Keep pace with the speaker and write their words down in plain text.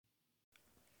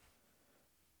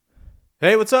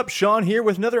Hey, what's up? Sean here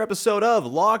with another episode of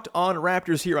Locked on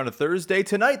Raptors here on a Thursday.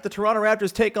 Tonight, the Toronto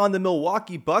Raptors take on the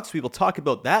Milwaukee Bucks. We will talk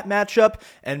about that matchup,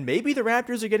 and maybe the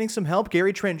Raptors are getting some help.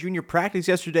 Gary Trent Jr. practiced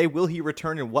yesterday. Will he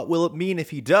return, and what will it mean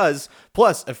if he does?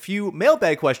 Plus, a few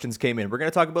mailbag questions came in. We're going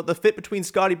to talk about the fit between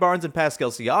Scottie Barnes and Pascal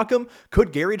Siakam.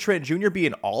 Could Gary Trent Jr. be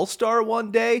an all-star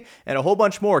one day? And a whole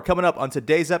bunch more coming up on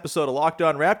today's episode of Locked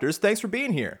on Raptors. Thanks for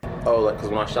being here. Because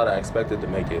when I shot, I expected to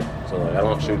make it. So, I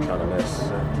don't shoot trying to miss.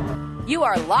 You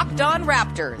are Locked On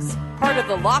Raptors, part of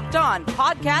the Locked On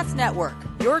Podcast Network,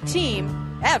 your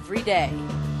team every day.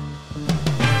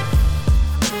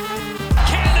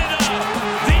 Canada,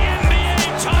 the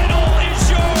NBA title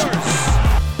is yours.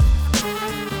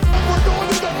 We're going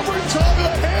to the overtime of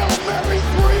the Hail Mary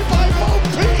 3 by Mo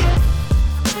Pete.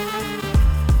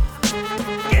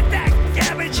 Get that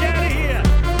garbage out of here.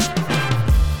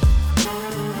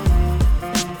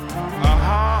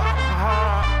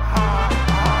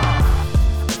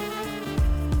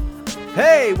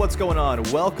 Hey, what's going on?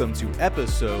 Welcome to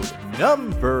episode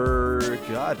number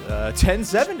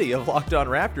 1070 of Locked on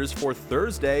Raptors for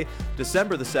Thursday,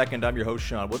 December the 2nd. I'm your host,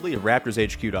 Sean Woodley of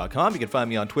RaptorsHQ.com. You can find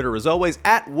me on Twitter, as always,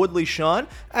 at WoodleySean,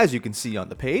 as you can see on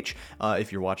the page,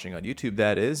 if you're watching on YouTube,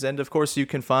 that is. And, of course, you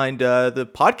can find the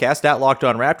podcast at Locked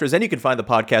on Raptors, and you can find the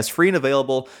podcast free and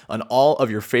available on all of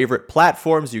your favorite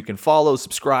platforms. You can follow,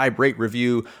 subscribe, rate,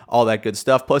 review, all that good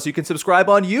stuff. Plus, you can subscribe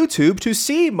on YouTube to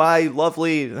see my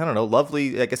lovely,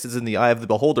 I guess it's in the eye of the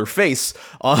beholder face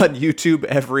on YouTube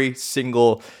every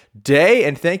single day.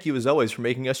 And thank you, as always, for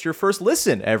making us your first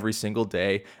listen every single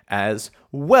day as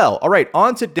well. All right,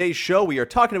 on today's show, we are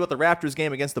talking about the Raptors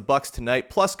game against the Bucks tonight,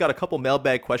 plus got a couple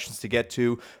mailbag questions to get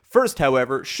to. First,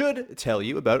 however, should tell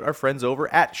you about our friends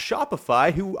over at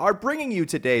Shopify, who are bringing you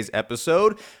today's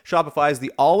episode. Shopify is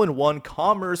the all-in-one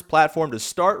commerce platform to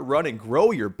start, run, and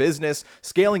grow your business.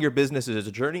 Scaling your business is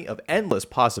a journey of endless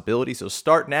possibilities, so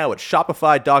start now at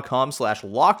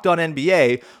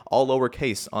shopify.com/lockedonnba, all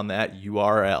lowercase on that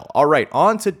URL. All right,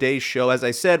 on today's show, as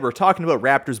I said, we're talking about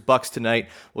Raptors Bucks tonight.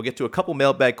 We'll get to a couple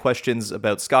mailbag questions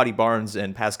about Scottie Barnes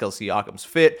and Pascal Siakam's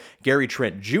fit, Gary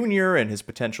Trent Jr. and his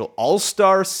potential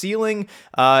all-star ceiling,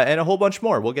 and a whole bunch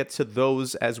more. We'll get to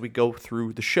those as we go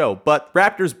through the show. But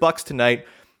Raptors Bucks tonight,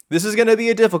 this is going to be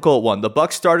a difficult one. The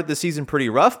Bucks started the season pretty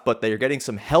rough, but they are getting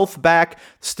some health back.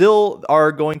 Still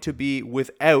are going to be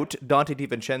without Dante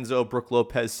DiVincenzo, Brook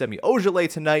Lopez, Semi Ojeleye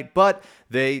tonight, but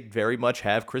they very much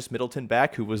have Chris Middleton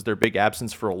back, who was their big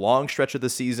absence for a long stretch of the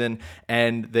season.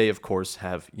 And they, of course,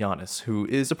 have Giannis, who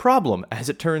is a problem, as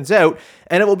it turns out.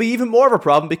 And it will be even more of a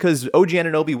problem because OG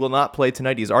Anunoby will not play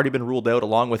tonight. He's already been ruled out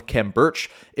along with Khem Birch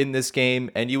in this game.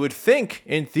 And you would think,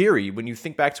 in theory, when you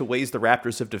think back to ways the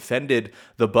Raptors have defended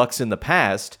the Bucks in the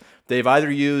past, they've either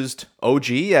used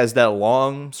OG as that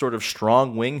long, sort of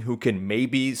strong wing who can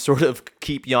maybe sort of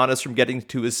keep Giannis from getting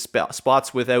to his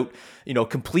spots without,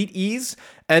 complete ease.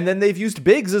 And then they've used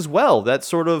bigs as well. That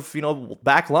sort of,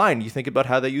 back line. You think about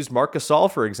how they used Marc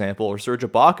Gasol, for example, or Serge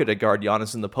Ibaka to guard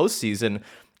Giannis in the postseason.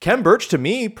 Khem Birch, to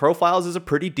me, profiles as a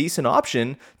pretty decent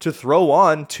option to throw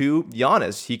on to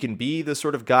Giannis. He can be the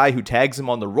sort of guy who tags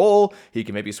him on the roll. He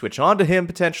can maybe switch on to him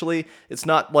potentially. It's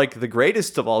not like the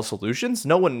greatest of all solutions.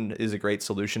 No one is a great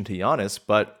solution to Giannis,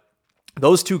 but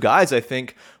those two guys, I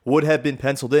think, would have been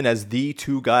penciled in as the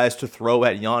two guys to throw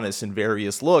at Giannis in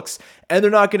various looks, and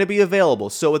they're not going to be available.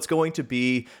 So it's going to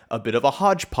be a bit of a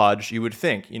hodgepodge, you would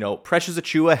think. Precious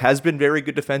Achiuwa has been very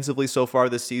good defensively so far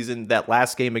this season. That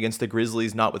last game against the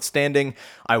Grizzlies notwithstanding,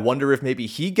 I wonder if maybe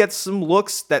he gets some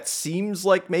looks. That seems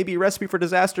like maybe a recipe for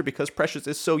disaster because Precious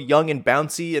is so young and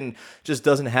bouncy and just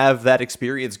doesn't have that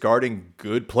experience guarding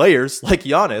good players like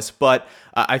Giannis. But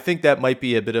I think that might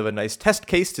be a bit of a nice test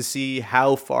case to see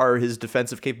how far his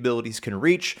defensive capabilities can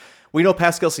reach. We know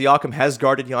Pascal Siakam has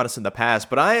guarded Giannis in the past,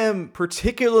 but I am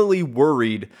particularly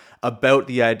worried about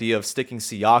the idea of sticking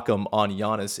Siakam on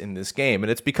Giannis in this game.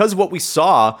 And it's because of what we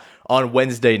saw on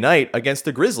Wednesday night against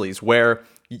the Grizzlies, where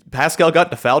Pascal got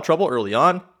into foul trouble early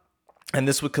on. And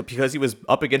this was because he was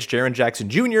up against Jaren Jackson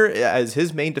Jr. as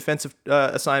his main defensive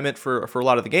assignment for a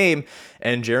lot of the game.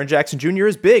 And Jaren Jackson Jr.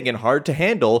 is big and hard to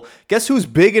handle. Guess who's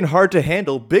big and hard to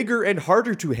handle? Bigger and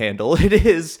harder to handle. It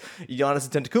is Giannis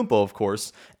Antetokounmpo, of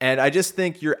course. And I just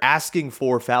think you're asking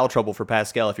for foul trouble for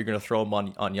Pascal if you're going to throw him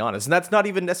on Giannis. And that's not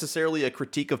even necessarily a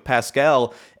critique of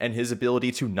Pascal and his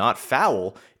ability to not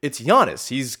foul. it's Giannis.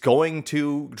 He's going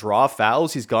to draw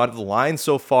fouls. He's gone to the line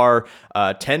so far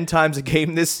 10 times a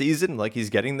game this season. Like, he's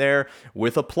getting there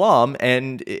with aplomb.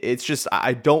 And it's just,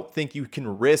 I don't think you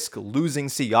can risk losing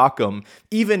Siakam,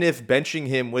 even if benching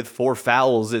him with 4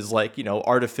 fouls is like,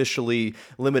 artificially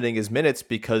limiting his minutes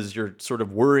because you're sort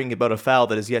of worrying about a foul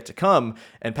that is yet to come.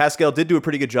 And Pascal did do a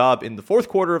pretty good job in the fourth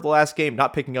quarter of the last game,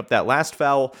 not picking up that last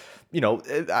foul.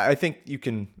 I think you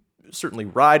can certainly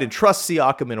ride and trust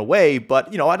Siakam in a way,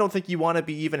 but I don't think you want to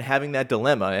be even having that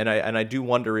dilemma. And I do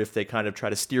wonder if they kind of try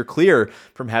to steer clear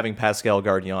from having Pascal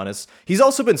guard Giannis. He's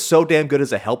also been so damn good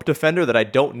as a help defender that I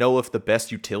don't know if the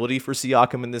best utility for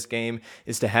Siakam in this game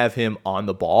is to have him on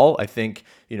the ball. I think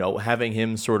having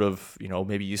him sort of,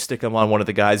 maybe you stick him on one of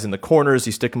the guys in the corners,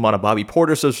 you stick him on a Bobby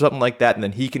Portis or something like that, and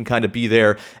then he can kind of be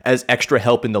there as extra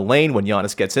help in the lane when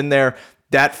Giannis gets in there.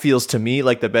 That feels to me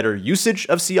like the better usage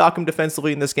of Siakam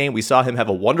defensively in this game. We saw him have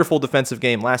a wonderful defensive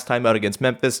game last time out against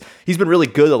Memphis. He's been really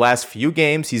good the last few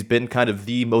games. He's been kind of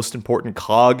the most important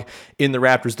cog in the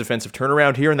Raptors' defensive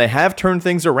turnaround here, and they have turned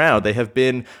things around. They have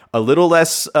been a little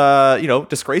less,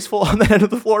 disgraceful on the end of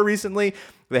the floor recently.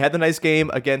 They had the nice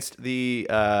game against the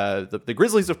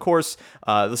Grizzlies, of course.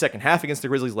 The second half against the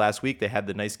Grizzlies last week. They had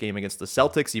the nice game against the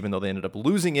Celtics, even though they ended up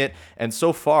losing it. And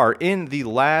so far in the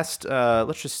last,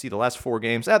 let's just see, the last 4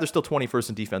 games. They're still 21st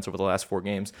in defense over the last 4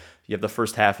 games. You have the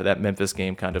first half of that Memphis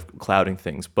game kind of clouding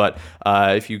things. But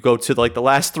if you go to the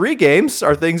last 3 games,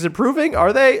 are things improving?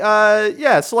 Are they?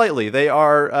 Yeah, slightly. They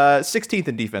are 16th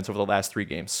in defense over the last 3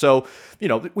 games. So,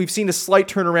 we've seen a slight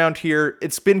turnaround here.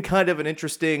 It's been kind of an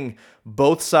interesting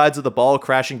both sides of the ball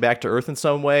crashing back to earth in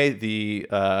some way. The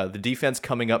defense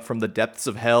coming up from the depths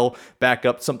of hell back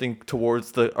up something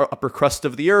towards the upper crust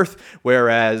of the earth,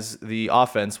 whereas the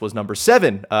offense was number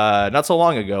 7 not so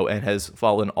long ago and has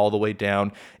fallen all the way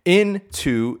down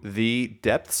into the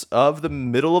depths of the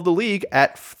middle of the league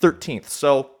at 13th.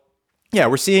 So yeah,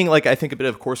 we're seeing, I think, a bit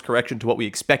of course correction to what we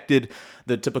expected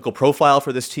the typical profile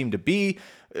for this team to be,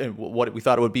 what we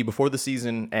thought it would be before the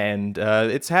season, and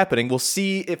it's happening. We'll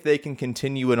see if they can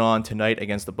continue it on tonight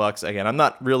against the Bucks. Again, I'm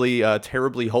not really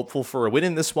terribly hopeful for a win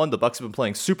in this one. The Bucks have been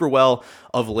playing super well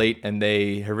of late, and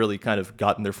they have really kind of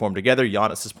gotten their form together.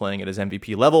 Giannis is playing at his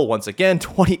MVP level once again,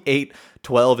 28,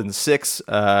 12, and 6,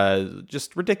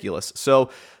 just ridiculous. So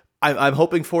I'm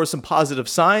hoping for some positive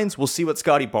signs. We'll see what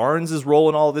Scotty Barnes' role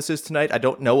in all of this is tonight. I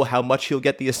don't know how much he'll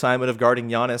get the assignment of guarding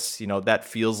Giannis. That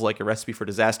feels like a recipe for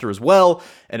disaster as well.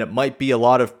 And it might be a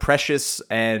lot of Precious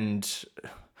and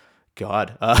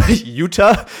Yuta.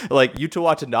 Yuta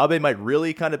Watanabe might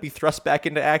really kind of be thrust back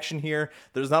into action here.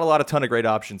 There's not a ton of great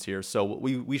options here, so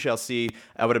we shall see.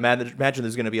 I would imagine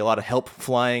there's going to be a lot of help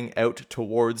flying out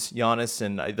towards Giannis,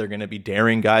 and they're going to be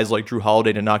daring guys like Drew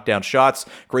Holiday to knock down shots.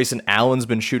 Grayson Allen's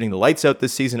been shooting the lights out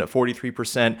this season at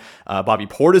 43%. Bobby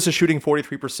Portis is shooting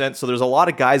 43%, so there's a lot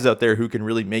of guys out there who can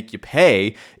really make you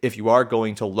pay if you are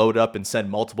going to load up and send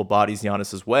multiple bodies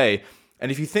Giannis's way. And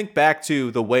if you think back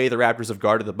to the way the Raptors have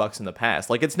guarded the Bucks in the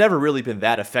past, it's never really been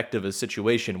that effective a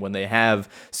situation when they have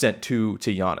sent 2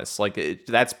 to Giannis.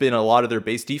 That's been a lot of their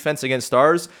base defense against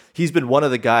stars. He's been one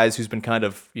of the guys who's been kind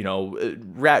of,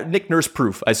 Nick Nurse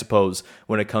proof, I suppose,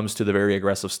 when it comes to the very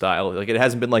aggressive style. It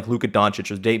hasn't been like Luka Doncic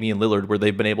or Damian Lillard, where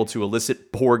they've been able to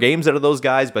elicit poor games out of those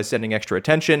guys by sending extra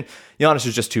attention. Giannis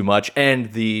is just too much,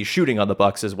 and the shooting on the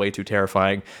Bucks is way too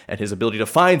terrifying, and his ability to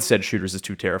find said shooters is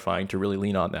too terrifying to really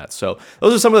lean on that. So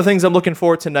those are some of the things I'm looking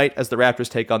for tonight as the Raptors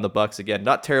take on the Bucks. Again,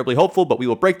 not terribly hopeful, but we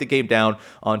will break the game down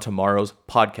on tomorrow's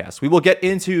podcast. We will get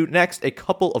into next a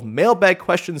couple of mailbag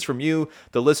questions from you,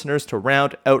 the listeners, to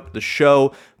round out the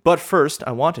show. But first,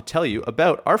 I want to tell you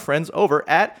about our friends over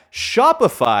at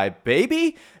Shopify,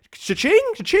 baby. Cha-ching,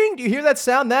 cha-ching. Do you hear that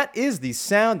sound? That is the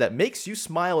sound that makes you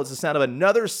smile. It's the sound of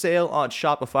another sale on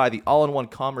Shopify, the all-in-one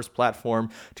commerce platform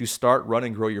to start, run,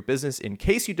 and grow your business. In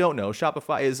case you don't know,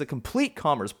 Shopify is a complete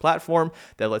commerce platform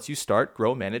that lets you start,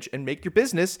 grow, manage, and make your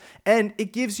business. And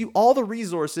it gives you all the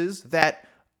resources that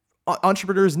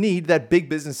entrepreneurs need that big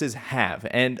businesses have.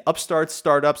 And upstarts,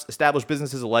 startups, established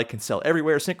businesses alike can sell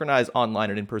everywhere, synchronize online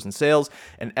and in-person sales,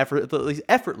 and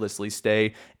effortlessly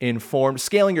stay informed.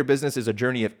 Scaling your business is a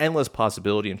journey of endless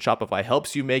possibility, and Shopify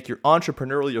helps you make your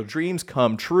entrepreneurial dreams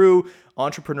come true.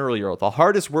 Entrepreneurial, the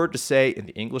hardest word to say in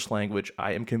the English language.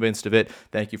 I am convinced of it.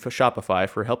 Thank you for Shopify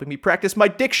for helping me practice my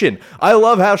diction. I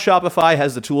love how Shopify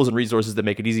has the tools and resources that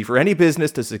make it easy for any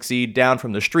business to succeed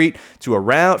from down the street to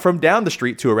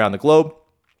around the globe.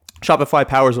 Shopify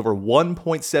powers over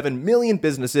 1.7 million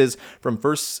businesses from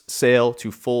first sale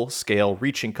to full scale,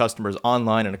 reaching customers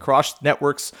online and across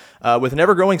networks with an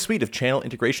ever-growing suite of channel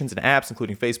integrations and apps,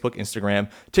 including Facebook, Instagram,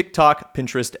 TikTok,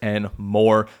 Pinterest, and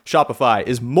more. Shopify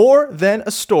is more than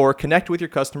a store. Connect with your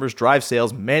customers, drive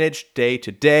sales, manage day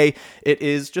to day. It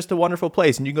is just a wonderful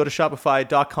place. And you can go to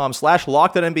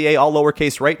shopify.com/LockedOnNBA, all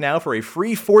lowercase, right now for a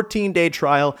free 14-day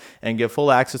trial and get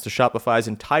full access to Shopify's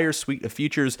entire suite of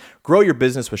features. Grow your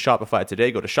business with Shopify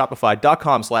today. Go to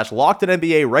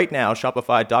shopify.com/LockedOnNBA right now.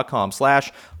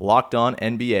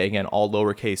 Shopify.com/LockedOnNBA. Again, all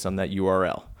lowercase on that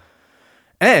URL.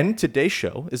 And today's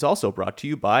show is also brought to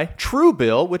you by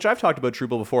Truebill, which I've talked about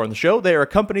Truebill before on the show. They are a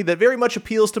company that very much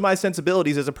appeals to my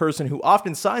sensibilities as a person who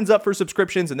often signs up for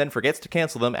subscriptions and then forgets to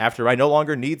cancel them after I no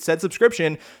longer need said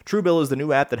subscription. Truebill is the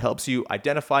new app that helps you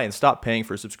identify and stop paying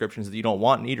for subscriptions that you don't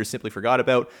want, need, or simply forgot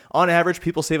about. On average,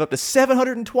 people save up to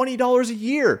 $720 a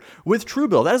year with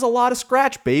Truebill. That is a lot of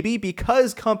scratch, baby.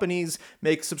 Because companies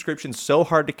make subscriptions so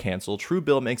hard to cancel,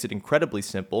 Truebill makes it incredibly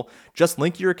simple. Just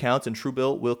link your accounts and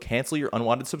Truebill will cancel your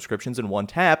unwanted subscriptions in one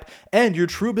tap, and your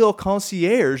Truebill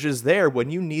concierge is there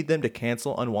when you need them to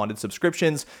cancel unwanted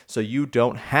subscriptions, so you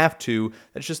don't have to.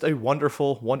 That's just a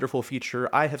wonderful, wonderful feature.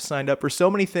 I have signed up for so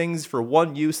many things for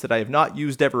one use that I have not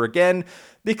used ever again,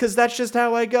 because that's just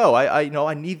how I go.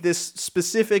 I need this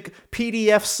specific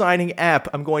PDF signing app.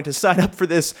 I'm going to sign up for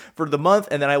this for the month,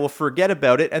 and then I will forget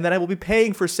about it, and then I will be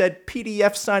paying for said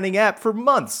PDF signing app for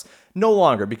months. No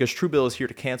longer, because Truebill is here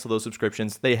to cancel those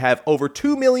subscriptions. They have over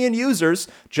 2 million users,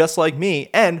 just like me,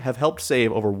 and have helped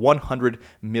save over $100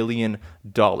 million.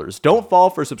 Don't fall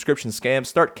for subscription scams.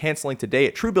 Start canceling today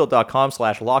at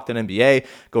Truebill.com/LockedOnNBA.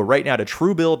 Go right now to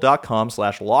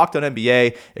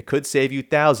Truebill.com/LockedOnNBA. It could save you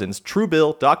thousands.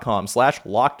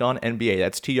 Truebill.com/LockedOnNBA.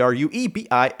 That's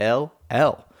TRUEBILL.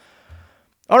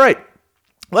 All right.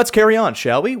 Let's carry on,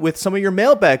 shall we, with some of your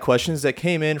mailbag questions that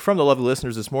came in from the lovely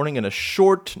listeners this morning in a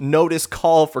short notice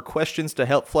call for questions to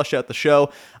help flush out the show.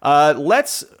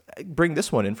 Let's bring this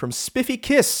one in from Spiffy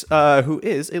Kiss, who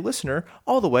is a listener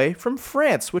all the way from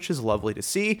France, which is lovely to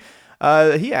see.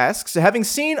 He asks, having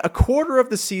seen a quarter of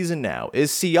the season now,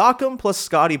 is Siakam plus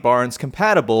Scottie Barnes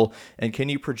compatible, and can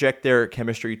you project their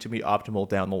chemistry to be optimal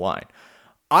down the line?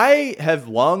 I have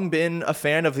long been a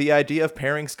fan of the idea of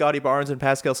pairing Scottie Barnes and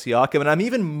Pascal Siakam, and I'm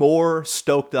even more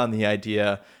stoked on the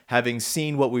idea, having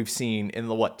seen what we've seen in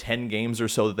the, 10 games or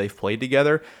so that they've played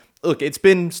together. Look, it's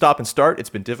been stop and start.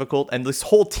 It's been difficult. And this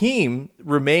whole team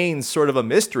remains sort of a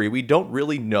mystery. We don't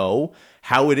really know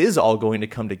how it is all going to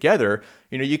come together.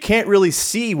 You can't really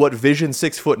see what Vision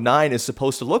 6'9" is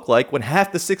supposed to look like when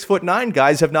half the 6'9"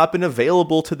 guys have not been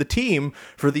available to the team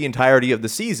for the entirety of the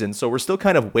season. So we're still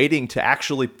kind of waiting to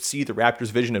actually see the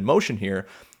Raptors' vision in motion here.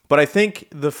 But I think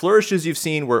the flourishes you've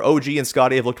seen where OG and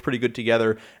Scottie have looked pretty good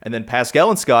together, and then Pascal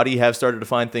and Scottie have started to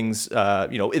find things,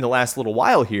 in the last little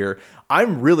while here,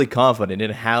 I'm really confident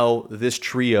in how this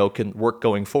trio can work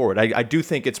going forward. I do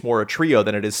think it's more a trio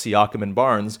than it is Siakam and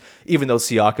Barnes, even though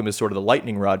Siakam is sort of the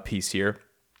lightning rod piece here.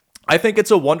 I think it's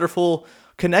a wonderful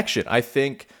connection. I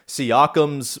think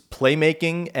Siakam's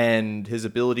playmaking and his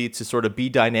ability to sort of be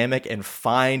dynamic and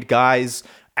find guys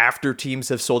after teams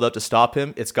have sold out to stop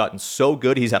him, it's gotten so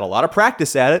good. He's had a lot of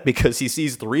practice at it because he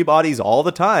sees three bodies all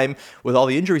the time with all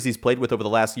the injuries he's played with over the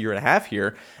last year and a half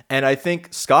here. And I think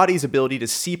Scottie's ability to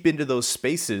seep into those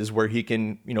spaces where he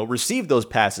can, receive those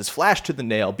passes, flash to the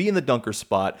nail, be in the dunker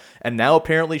spot, and now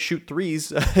apparently shoot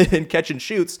threes and catch and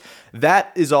shoots,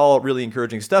 that is all really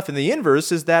encouraging stuff. And the inverse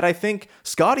is that I think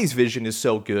Scottie's vision is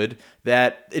so good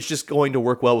that it's just going to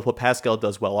work well with what Pascal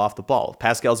does well off the ball.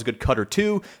 Pascal's a good cutter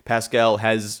too. Pascal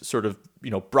has sort of,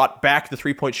 brought back the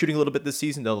three-point shooting a little bit this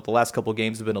season, though the last couple of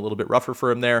games have been a little bit rougher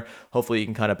for him there. Hopefully he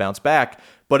can kind of bounce back.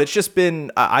 But it's just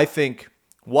been, I think,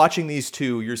 watching these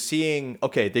two, you're seeing,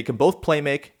 okay, they can both play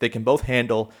make, they can both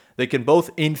handle, they can both,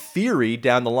 in theory,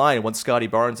 down the line, once Scottie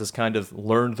Barnes has kind of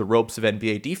learned the ropes of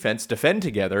NBA defense, defend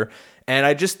together. And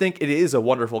I just think it is a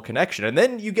wonderful connection. And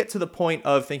then you get to the point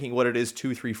of thinking what it is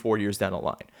 2, 3, 4 years down the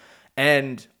line.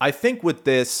 And I think with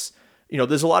this,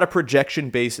 there's a lot of projection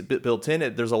built in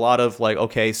it. There's a lot of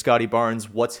okay, Scottie Barnes,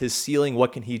 what's his ceiling?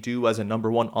 What can he do as a number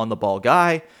one on the ball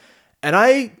guy? And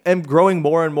I am growing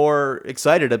more and more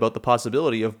excited about the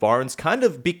possibility of Barnes kind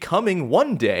of becoming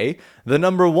one day the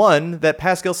number one that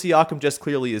Pascal Siakam just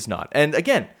clearly is not. And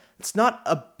again, it's not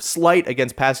a slight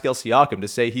against Pascal Siakam to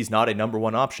say he's not a number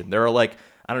one option. There are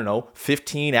I don't know,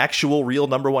 15 actual real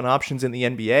number one options in the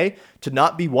NBA. To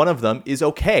not be one of them is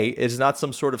okay. It's not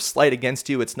some sort of slight against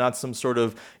you. It's not some sort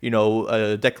of,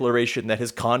 declaration that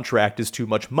his contract is too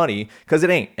much money, because it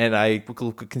ain't. And I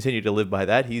will continue to live by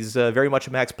that. He's very much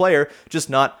a max player, just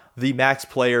not the max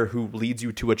player who leads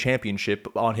you to a championship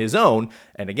on his own.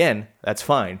 And again, that's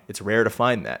fine. It's rare to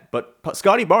find that. But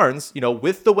Scottie Barnes,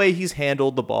 with the way he's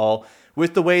handled the ball,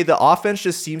 with the way the offense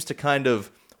just seems to kind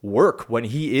of work when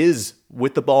he is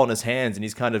with the ball in his hands and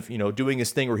he's kind of, doing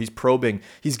his thing where he's probing,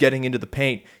 he's getting into the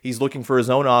paint, he's looking for his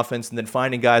own offense and then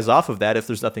finding guys off of that if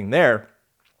there's nothing there.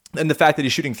 And the fact that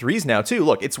he's shooting threes now, too.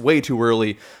 Look, it's way too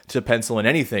early to pencil in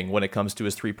anything when it comes to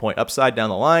his three-point upside down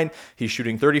the line. He's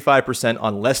shooting 35%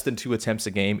 on less than 2 attempts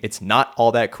a game. It's not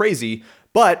all that crazy.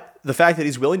 But the fact that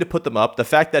he's willing to put them up, the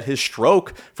fact that his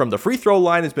stroke from the free throw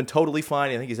line has been totally fine.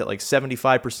 I think he's at like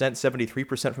 75%,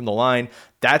 73% from the line.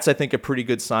 That's, I think, a pretty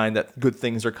good sign that good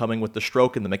things are coming with the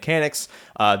stroke and the mechanics.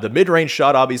 The mid-range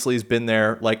shot obviously has been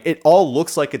there. Like, it all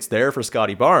looks like it's there for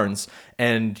Scottie Barnes.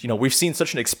 And, we've seen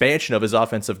such an expansion of his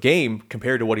offensive game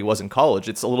compared to what he was in college.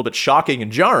 It's a little bit shocking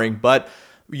and jarring, but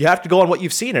you have to go on what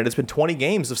you've seen, and it's been 20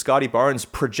 games of Scottie Barnes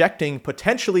projecting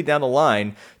potentially down the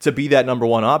line to be that number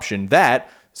one option that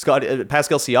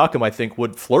Pascal Siakam, I think,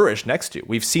 would flourish next to.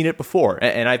 We've seen it before,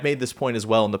 and I've made this point as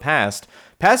well in the past.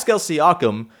 Pascal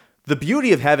Siakam, the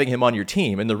beauty of having him on your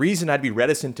team, and the reason I'd be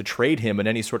reticent to trade him in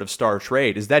any sort of star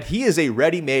trade, is that he is a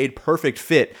ready-made, perfect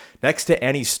fit next to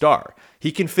any star.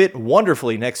 He can fit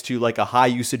wonderfully next to like a high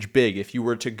usage big. If you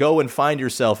were to go and find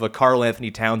yourself a Karl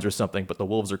Anthony Towns or something, but the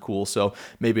Wolves are cool, so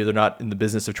maybe they're not in the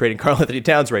business of trading Karl Anthony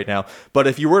Towns right now. But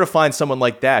if you were to find someone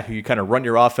like that who you kind of run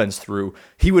your offense through,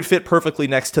 he would fit perfectly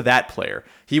next to that player.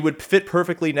 He would fit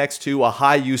perfectly next to a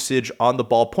high usage on the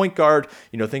ball point guard.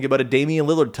 Think about a Damian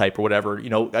Lillard type or whatever.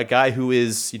 A guy who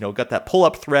is, got that pull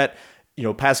up threat.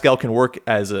 Pascal can work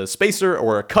as a spacer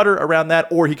or a cutter around that,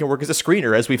 or he can work as a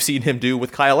screener, as we've seen him do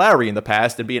with Kyle Lowry in the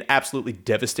past and be an absolutely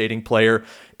devastating player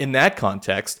in that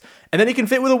context. And then he can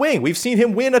fit with a wing. We've seen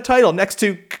him win a title next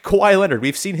to Kawhi Leonard.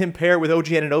 We've seen him pair with OG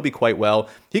Anunoby quite well.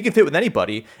 He can fit with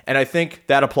anybody, and I think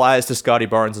that applies to Scottie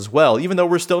Barnes as well, even though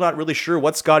we're still not really sure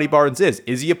what Scottie Barnes is.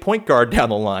 Is he a point guard down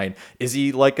the line? Is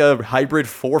he like a hybrid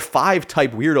 4-5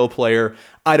 type weirdo player?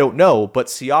 I don't know, but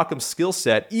Siakam's skill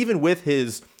set, even with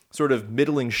his sort of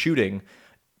middling shooting,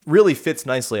 really fits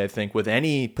nicely, I think, with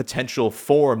any potential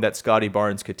form that Scottie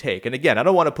Barnes could take. And again, I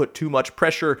don't want to put too much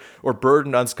pressure or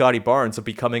burden on Scottie Barnes of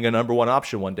becoming a number one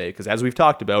option one day, because as we've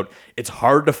talked about, it's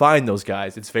hard to find those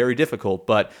guys. It's very difficult.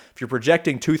 But if you're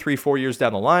projecting 2, 3, 4 years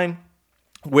down the line,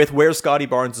 with where Scottie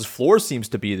Barnes' floor seems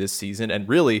to be this season, and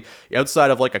really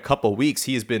outside of like a couple weeks,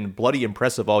 he has been bloody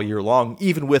impressive all year long,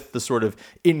 even with the sort of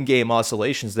in-game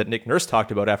oscillations that Nick Nurse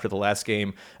talked about after the last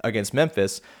game against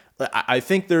Memphis. I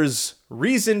think there's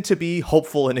reason to be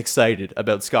hopeful and excited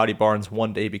about Scottie Barnes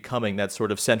one day becoming that sort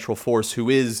of central force who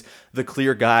is the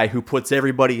clear guy who puts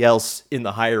everybody else in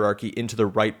the hierarchy into the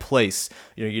right place.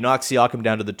 You knock Siakam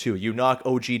down to the 2, you knock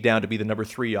OG down to be the number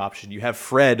 3 option, you have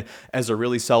Fred as a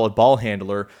really solid ball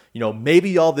handler.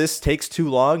 Maybe all this takes too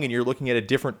long and you're looking at a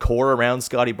different core around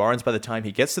Scottie Barnes by the time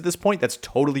he gets to this point. That's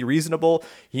totally reasonable.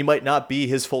 He might not be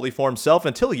his fully formed self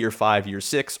until year 5, year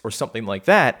 6, or something like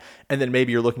that, and then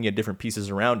maybe you're looking at different pieces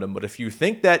around him. But if you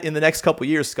think that in the next couple of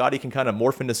years, Scottie can kind of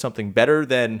morph into something better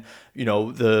than,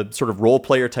 the sort of role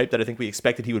player type that I think we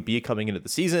expected he would be coming into the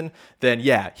season, then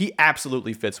yeah, he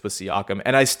absolutely fits with Siakam.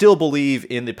 And I still believe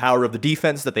in the power of the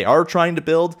defense that they are trying to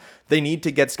build. They need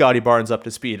to get Scottie Barnes up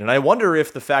to speed. And I wonder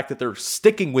if the fact that they're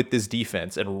sticking with this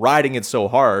defense and riding it so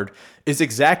hard is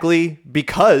exactly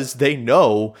because they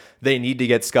know they need to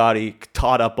get Scottie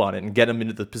taught up on it and get him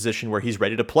into the position where he's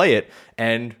ready to play it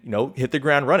and, hit the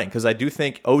ground running. Because I do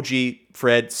think OG,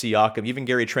 Fred, Siakam, even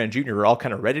Gary Trent Jr. are all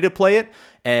kind of ready to play it.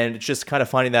 And it's just kind of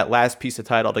finding that last piece to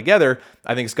tie it all together.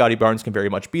 I think Scottie Barnes can very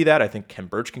much be that. I think Kem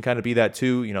Birch can kind of be that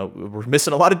too. We're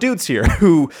missing a lot of dudes here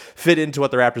who fit into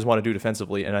what the Raptors want to do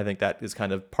defensively. And I think that is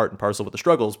kind of part and parcel with the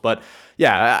struggles. But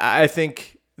yeah, I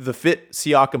think the fit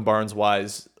Siakam Barnes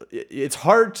wise, it's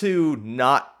hard to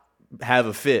not have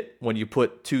a fit when you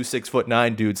put 2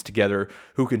 6'9" dudes together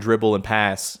who can dribble and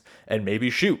pass and maybe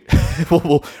shoot.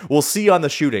 We'll see on the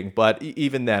shooting, but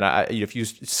even then, if you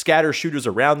scatter shooters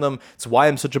around them, it's why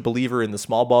I'm such a believer in the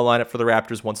small ball lineup for the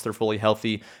Raptors once they're fully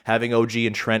healthy. Having OG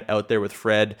and Trent out there with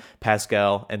Fred,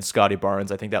 Pascal, and Scottie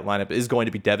Barnes, I think that lineup is going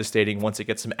to be devastating once it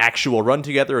gets some actual run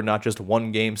together and not just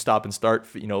one game stop and start.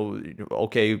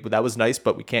 Okay, that was nice,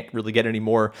 but we can't really get any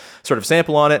more sort of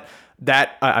sample on it.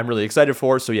 That I'm really excited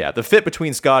for. So yeah, the fit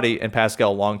between Scottie and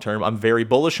Pascal long-term, I'm very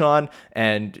bullish on.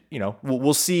 And,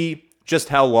 we'll see just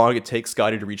how long it takes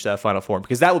Scotty to reach that final form,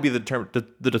 because that will be the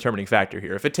determining factor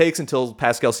here. If it takes until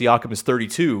Pascal Siakam is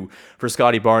 32 for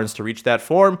Scotty Barnes to reach that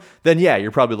form, then yeah,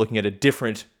 you're probably looking at a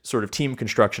different sort of team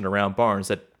construction around Barnes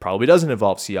that probably doesn't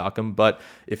involve Siakam. But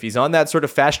if he's on that sort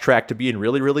of fast track to being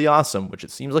really, really awesome, which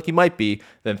it seems like he might be,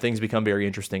 then things become very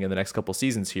interesting in the next couple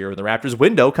seasons here. And the Raptors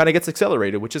window kind of gets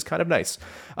accelerated, which is kind of nice.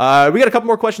 We got a couple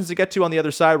more questions to get to on the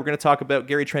other side. We're going to talk about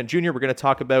Gary Trent Jr. We're going to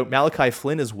talk about Malachi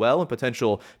Flynn as well and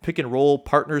potential pick and roll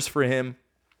partners for him.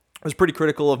 I was pretty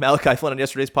critical of Malachi Flynn on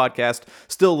yesterday's podcast.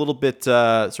 Still a little bit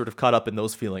sort of caught up in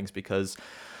those feelings because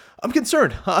I'm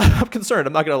concerned. I'm not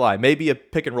going to lie. Maybe a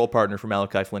pick and roll partner for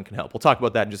Malachi Flynn can help. We'll talk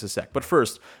about that in just a sec. But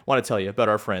first, I want to tell you about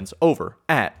our friends over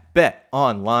at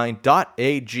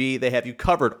betonline.ag. They have you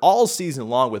covered all season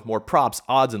long with more props,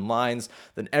 odds, and lines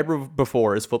than ever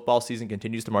before as football season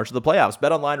continues to march to the playoffs.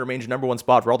 BetOnline remains your number one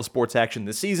spot for all the sports action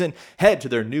this season. Head to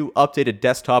their new updated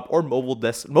desktop or mobile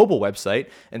website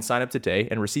and sign up today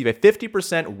and receive a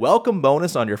 50% welcome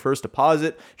bonus on your first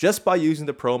deposit just by using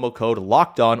the promo code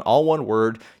LOCKEDON, all one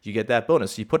word. You get that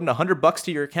bonus. You put in $100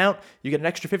 to your account, you get an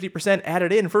extra 50%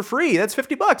 added in for free. That's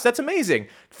 $50. That's amazing.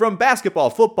 From basketball,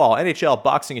 football, NHL,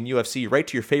 boxing, and UFC, right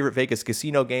to your favorite Vegas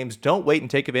casino games. Don't wait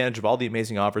and take advantage of all the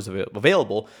amazing offers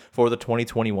available for the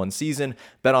 2021 season.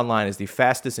 BetOnline is the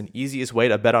fastest and easiest way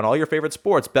to bet on all your favorite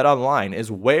sports. BetOnline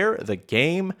is where the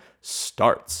game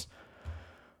starts.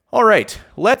 All right,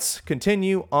 let's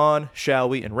continue on, shall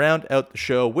we, and round out the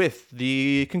show with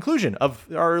the conclusion of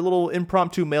our little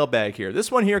impromptu mailbag here.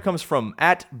 This one here comes from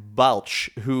 @Balch,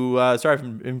 who, sorry if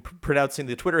I'm pronouncing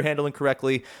the Twitter handle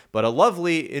incorrectly, but a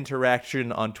lovely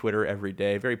interaction on Twitter every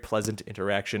day. Very pleasant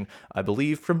interaction, I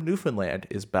believe, from Newfoundland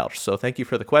is Balch. So thank you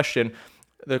for the question.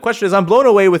 The question is, I'm blown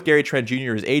away with Gary Trent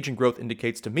Jr. His age and growth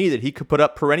indicates to me that he could put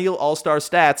up perennial all-star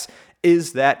stats.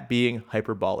 Is that being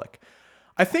hyperbolic?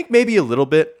 I think maybe a little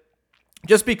bit.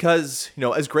 Just because,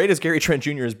 as great as Gary Trent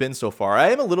Jr. has been so far,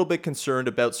 I am a little bit concerned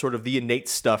about sort of the innate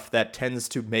stuff that tends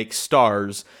to make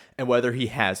stars and whether he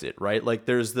has it, right? Like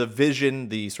there's the vision,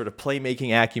 the sort of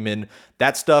playmaking acumen.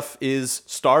 That stuff is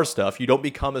star stuff. You don't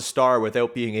become a star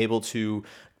without being able to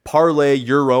parlay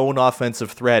your own offensive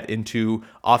threat into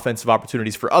offensive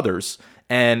opportunities for others.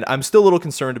 And I'm still a little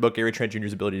concerned about Gary Trent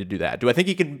Jr.'s ability to do that. Do I think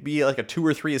he can be like a 2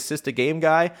 or 3 assist a game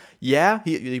guy? Yeah,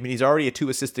 he's already a 2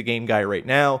 assist a game guy right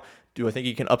now. Do I think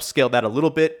he can upscale that a little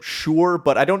bit? Sure,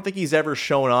 but I don't think he's ever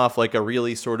shown off like a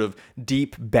really sort of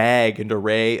deep bag and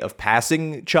array of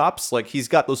passing chops. Like he's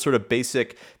got those sort of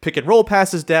basic pick and roll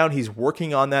passes down. He's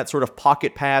working on that sort of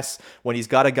pocket pass when he's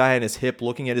got a guy on his hip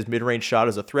looking at his mid-range shot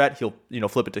as a threat. He'll,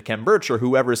 flip it to Khem Birch or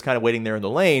whoever is kind of waiting there in the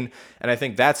lane. And I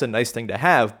think that's a nice thing to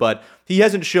have, but he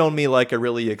hasn't shown me like a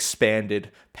really expanded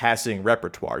passing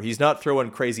repertoire. He's not throwing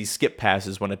crazy skip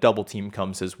passes when a double team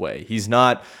comes his way. He's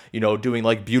not, doing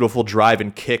like beautiful drive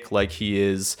and kick like he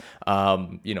is,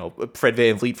 Fred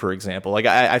VanVleet, for example. Like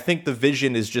I think the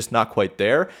vision is just not quite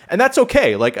there, and that's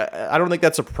okay. Like I don't think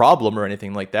that's a problem or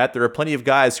anything like that. There are plenty of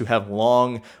guys who have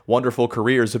long, wonderful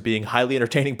careers of being highly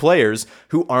entertaining players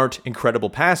who aren't incredible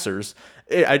passers.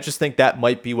 I just think that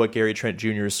might be what Gary Trent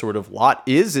Jr.'s sort of lot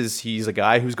is he's a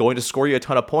guy who's going to score you a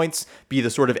ton of points, be the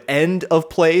sort of end of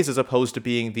plays as opposed to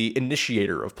being the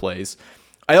initiator of plays.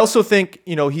 I also think,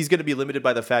 he's going to be limited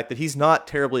by the fact that he's not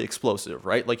terribly explosive,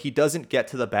 right? Like he doesn't get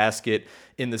to the basket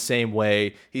in the same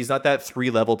way. He's not that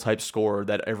 3-level type scorer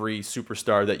that every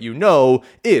superstar that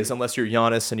is, unless you're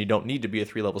Giannis and you don't need to be a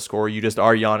 3-level scorer. You just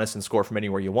are Giannis and score from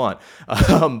anywhere you want.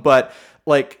 But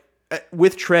like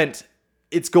with Trent,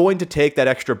 it's going to take that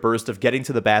extra burst of getting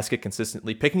to the basket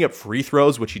consistently, picking up free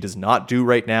throws, which he does not do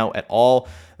right now at all.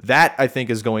 That, I think,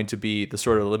 is going to be the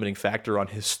sort of limiting factor on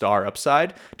his star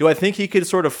upside. Do I think he could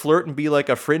sort of flirt and be like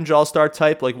a fringe all-star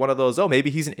type, like one of those, maybe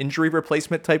he's an injury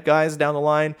replacement type guys down the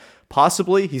line?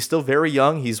 Possibly. He's still very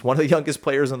young. He's one of the youngest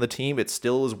players on the team. It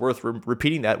still is worth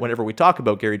repeating that whenever we talk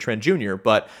about Gary Trent Jr.,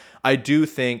 but I do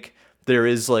think there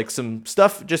is like some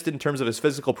stuff just in terms of his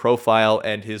physical profile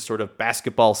and his sort of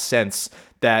basketball sense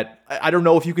that I don't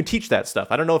know if you can teach that stuff.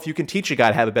 I don't know if you can teach a guy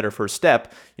to have a better first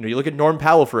step. You look at Norm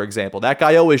Powell, for example. That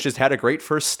guy always just had a great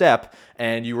first step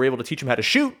and you were able to teach him how to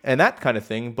shoot and that kind of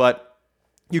thing. But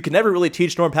you can never really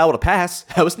teach Norm Powell to pass.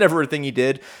 That was never a thing he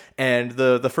did. And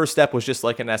the first step was just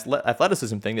like an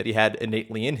athleticism thing that he had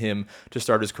innately in him to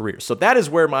start his career. So that is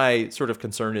where my sort of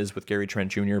concern is with Gary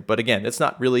Trent Jr. But again, it's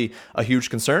not really a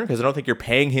huge concern because I don't think you're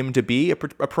paying him to be a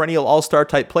perennial all-star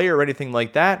type player or anything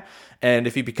like that. And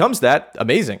if he becomes that,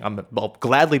 amazing. I'll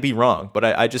gladly be wrong. But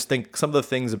I just think some of the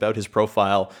things about his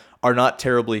profile are not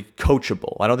terribly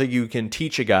coachable. I don't think you can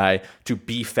teach a guy to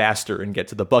be faster and get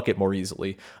to the bucket more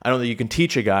easily. I don't think you can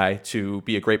teach a guy to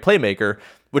be a great playmaker.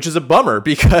 which is a bummer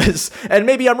because, and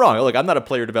maybe I'm wrong. Look, I'm not a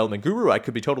player development guru. I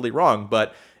could be totally wrong,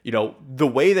 but the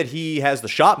way that he has the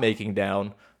shot making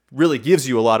down really gives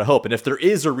you a lot of hope. And if there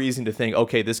is a reason to think,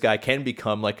 okay, this guy can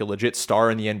become like a legit star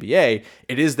in the NBA,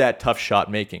 it is that tough shot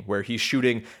making where he's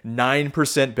shooting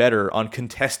 9% better on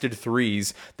contested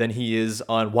threes than he is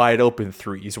on wide open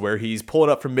threes, where he's pulling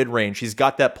up from mid range. He's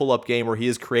got that pull up game where he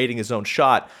is creating his own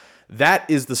shot. That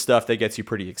is the stuff that gets you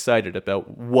pretty excited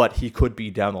about what he could be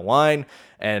down the line.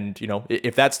 And,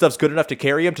 if that stuff's good enough to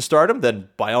carry him to stardom, then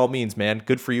by all means, man,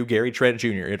 good for you, Gary Trent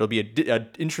Jr. It'll be an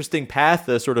interesting path,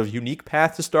 a sort of unique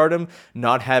path to stardom,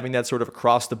 not having that sort of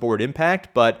across-the-board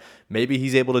impact, but maybe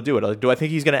he's able to do it. Do I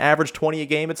think he's going to average 20 a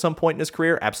game at some point in his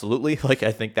career? Absolutely.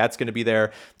 I think that's going to be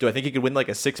there. Do I think he could win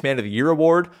a Sixth Man of the Year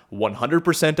award?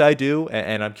 100% I do,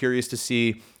 and I'm curious to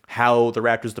see how the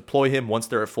Raptors deploy him once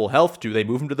they're at full health. Do they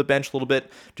move him to the bench a little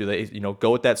bit? Do they,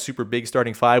 go with that super big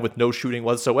starting five with no shooting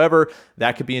whatsoever?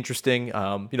 That could be interesting.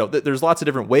 There's lots of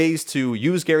different ways to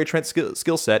use Gary Trent's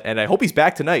skill set, and I hope he's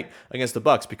back tonight against the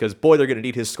Bucks because, boy, they're going to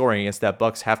need his scoring against that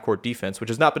Bucks half-court defense, which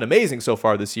has not been amazing so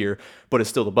far this year, but is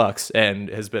still the Bucks and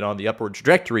has been on the upward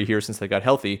trajectory here since they got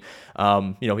healthy.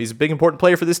 He's a big, important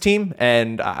player for this team,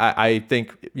 and I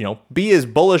think, be as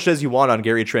bullish as you want on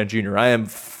Gary Trent Jr. I am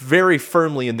very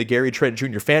firmly in the Gary Trent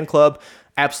Jr. fan club.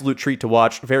 Absolute treat to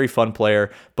watch. Very fun player.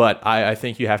 But I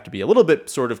think you have to be a little bit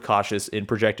sort of cautious in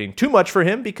projecting too much for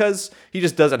him because he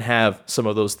just doesn't have some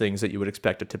of those things that you would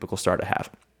expect a typical star to have.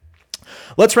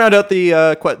 Let's round out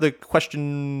the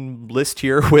question list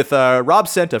here with Rob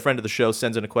Senta, friend of the show,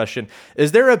 sends in a question.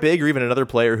 Is there a big or even another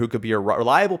player who could be a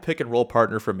reliable pick and roll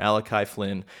partner for Malachi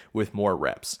Flynn with more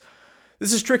reps?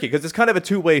 This is tricky because it's kind of a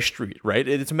two-way street, right?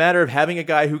 It's a matter of having a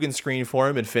guy who can screen for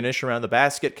him and finish around the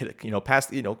basket,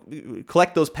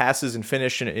 collect those passes and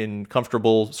finish in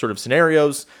comfortable sort of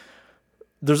scenarios.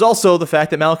 There's also the fact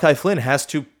that Malachi Flynn has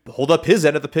to hold up his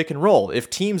end of the pick and roll. If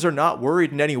teams are not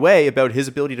worried in any way about his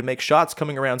ability to make shots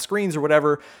coming around screens or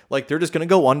whatever, they're just going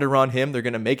to go under on him. They're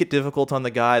going to make it difficult on the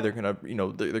guy. They're going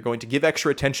to, they're going to give extra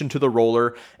attention to the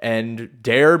roller and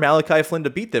dare Malachi Flynn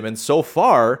to beat them. And so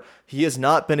far, he has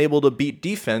not been able to beat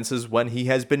defenses when he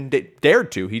has been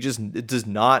dared to. He just does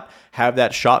not have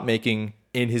that shot making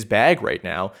in his bag right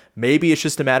now. Maybe it's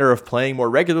just a matter of playing more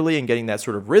regularly and getting that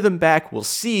sort of rhythm back. We'll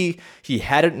see. He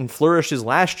hadn't in flourishes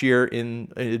last year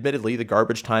in, admittedly, the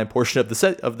garbage time portion of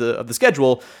the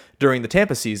schedule during the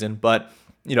Tampa season, but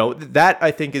that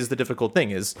I think is the difficult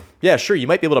thing is, yeah, sure, you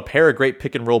might be able to pair a great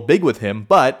pick and roll big with him,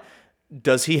 but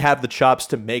does he have the chops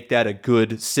to make that a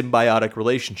good symbiotic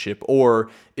relationship? Or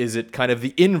is it kind of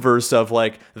the inverse of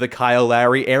the Kyle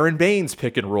Lowry, Aaron Baines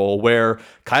pick and roll where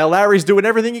Kyle Lowry's doing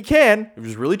everything he can, he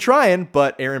was really trying,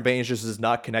 but Aaron Baines just is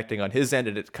not connecting on his end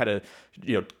and it kind of,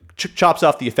 chops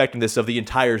off the effectiveness of the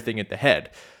entire thing at the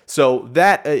head. So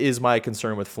that is my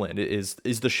concern with Flynn. Is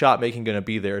the shot making going to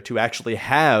be there to actually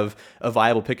have a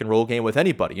viable pick and roll game with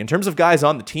anybody? In terms of guys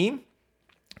on the team,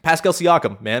 Pascal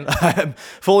Siakam, man, I'm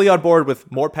fully on board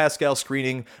with more Pascal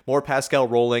screening, more Pascal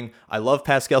rolling. I love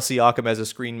Pascal Siakam as a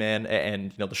screen man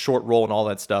and the short roll and all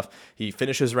that stuff. He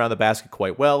finishes around the basket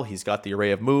quite well. He's got the array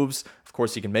of moves. Of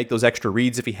course, he can make those extra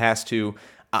reads if he has to.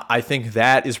 I think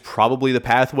that is probably the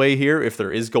pathway here. If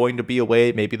there is going to be a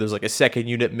way, maybe there's a second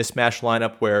unit mismatch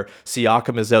lineup where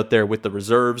Siakam is out there with the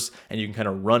reserves and you can kind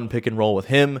of run pick and roll with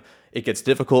him. It gets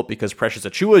difficult because Precious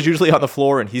Achiuwa is usually on the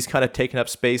floor and he's kind of taking up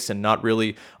space and not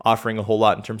really offering a whole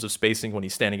lot in terms of spacing when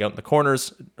he's standing out in the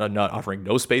corners, not offering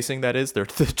no spacing, that is.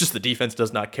 Just the defense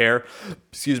does not care,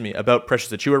 about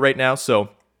Precious Achiuwa right now.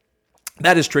 So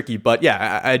that is tricky, but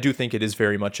yeah, I do think it is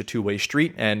very much a two-way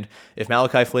street, and if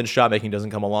Malachi Flynn's shot making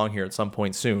doesn't come along here at some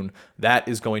point soon, that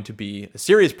is going to be a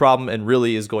serious problem and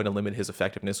really is going to limit his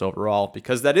effectiveness overall,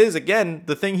 because that is, again,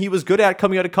 the thing he was good at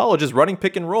coming out of college is running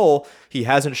pick and roll. He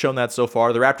hasn't shown that so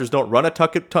far. The Raptors don't run a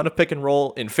ton of pick and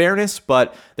roll in fairness,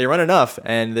 but they run enough,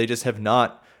 and they just have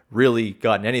not really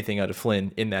gotten anything out of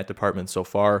Flynn in that department so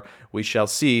far. We shall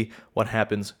see what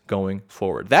happens going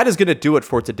forward. That is going to do it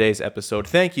for today's episode.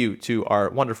 Thank you to our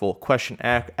wonderful question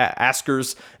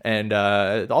askers and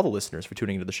all the listeners for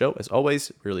tuning into the show. As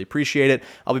always, really appreciate it.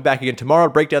 I'll be back again tomorrow to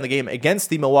break down the game against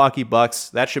the Milwaukee Bucks.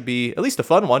 That should be at least a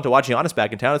fun one to watch Giannis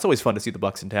back in town. It's always fun to see the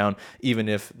Bucks in town, even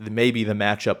if maybe the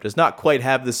matchup does not quite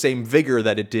have the same vigor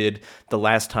that it did the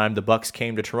last time the Bucks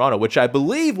came to Toronto, which I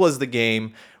believe was the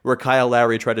game where Kyle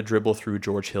Lowry tried to dribble through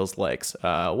George Hill's legs.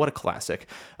 What a classic.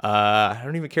 I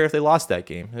don't even care if they lost that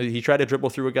game. He tried to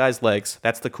dribble through a guy's legs.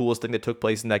 That's the coolest thing that took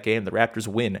place in that game. The Raptors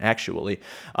win, actually.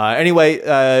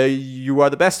 Anyway, you are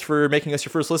the best for making us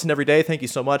your first listen every day. Thank you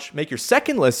so much. Make your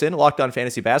second listen Locked On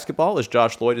Fantasy Basketball, as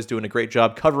Josh Lloyd is doing a great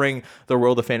job covering the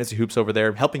world of fantasy hoops over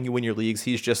there, helping you win your leagues.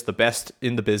 He's just the best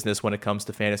in the business when it comes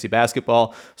to fantasy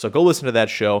basketball. So go listen to that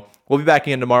show. We'll be back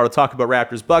again tomorrow to talk about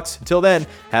Raptors Bucks. Until then,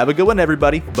 have a good one,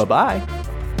 everybody. Bye-bye.